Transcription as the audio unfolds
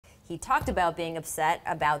he talked about being upset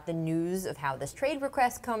about the news of how this trade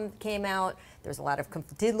request came out. There's a lot of,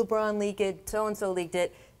 did LeBron leak it? So-and-so leaked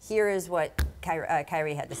it. Here is what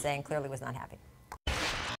Kyrie had to say, and clearly was not happy.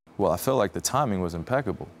 Well, I felt like the timing was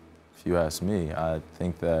impeccable, if you ask me. I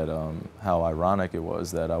think that how ironic it was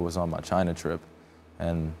that I was on my China trip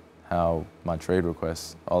and how my trade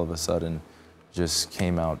request all of a sudden just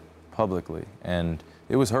came out publicly. And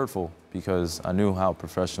it was hurtful because I knew how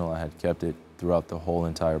professional I had kept it throughout the whole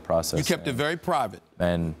entire process. You kept it very private.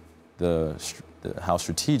 And how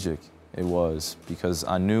strategic it was, because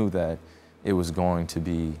I knew that it was going to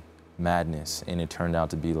be madness, and it turned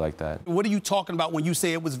out to be like that. What are you talking about when you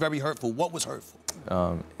say it was very hurtful? What was hurtful?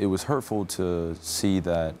 It was hurtful to see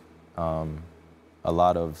that a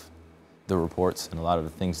lot of the reports and a lot of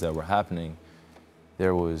the things that were happening,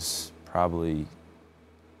 there was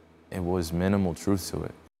it was minimal truth to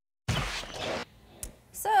it.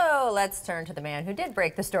 So let's turn to the man who did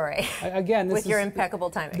break the story. Again, with your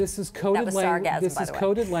impeccable timing. This is coded language. This is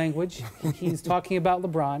coded language. He's talking about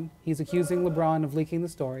LeBron. He's accusing LeBron of leaking the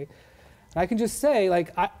story. And I can just say,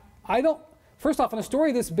 like, I don't. First off, on a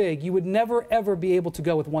story this big, you would never ever be able to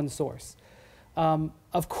go with one source.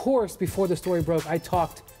 Of course, before the story broke, I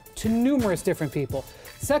talked to numerous different people.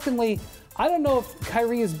 Secondly, I don't know if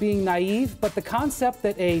Kyrie is being naive, but the concept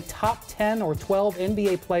that a top 10 or 12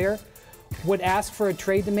 NBA player would ask for a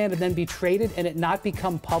trade demand and then be traded and it not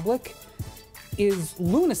become public is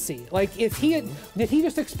lunacy. Like, did he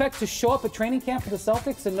just expect to show up at training camp for the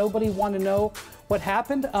Celtics and nobody want to know what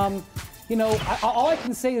happened? You know, all I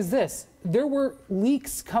can say is this. There were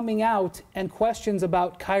leaks coming out and questions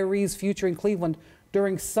about Kyrie's future in Cleveland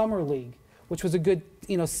during Summer League, which was a good,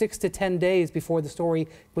 6 to 10 days before the story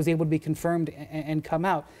was able to be confirmed and come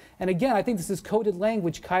out. And again, I think this is coded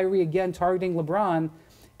language. Kyrie, again, targeting LeBron.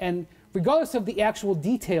 And regardless of the actual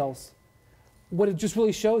details, what it just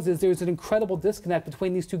really shows is there's an incredible disconnect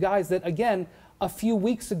between these two guys that, again, a few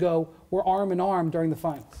weeks ago were arm in arm during the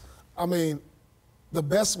finals. I mean, the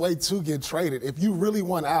best way to get traded, if you really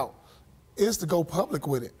want out, is to go public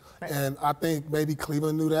with it. Right. And I think maybe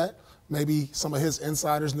Cleveland knew that. Maybe some of his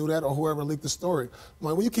insiders knew that, or whoever leaked the story.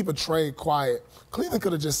 When you keep a trade quiet, Cleveland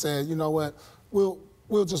could have just said, you know what, we'll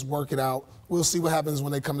just work it out. We'll see what happens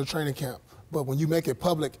when they come to training camp. But when you make it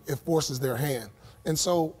public, it forces their hand. And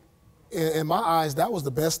so, in my eyes, that was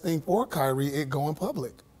the best thing for Kyrie, it going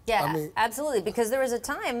public. Yeah, I mean, absolutely, because there was a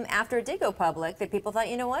time after it did go public that people thought,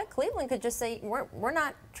 you know what, Cleveland could just say, we're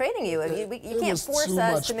not trading you. You can't force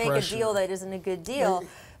us to make a deal that isn't a good deal.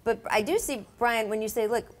 But I do see, Brian, when you say,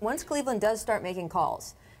 look, once Cleveland does start making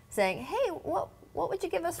calls, saying, hey, what would you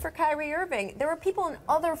give us for Kyrie Irving? There were people in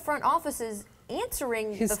other front offices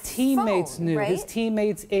answering his teammates phone, knew, right? His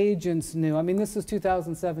teammates' agents knew. I mean, this is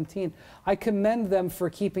 2017. I commend them for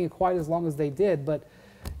keeping it quiet as long as they did, but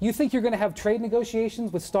you think you're going to have trade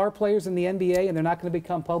negotiations with star players in the NBA and they're not going to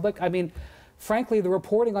become public? I mean, frankly, the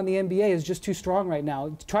reporting on the NBA is just too strong right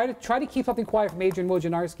now. Try to keep something quiet from Adrian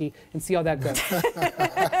Wojnarowski and see how that goes.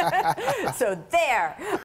 So there.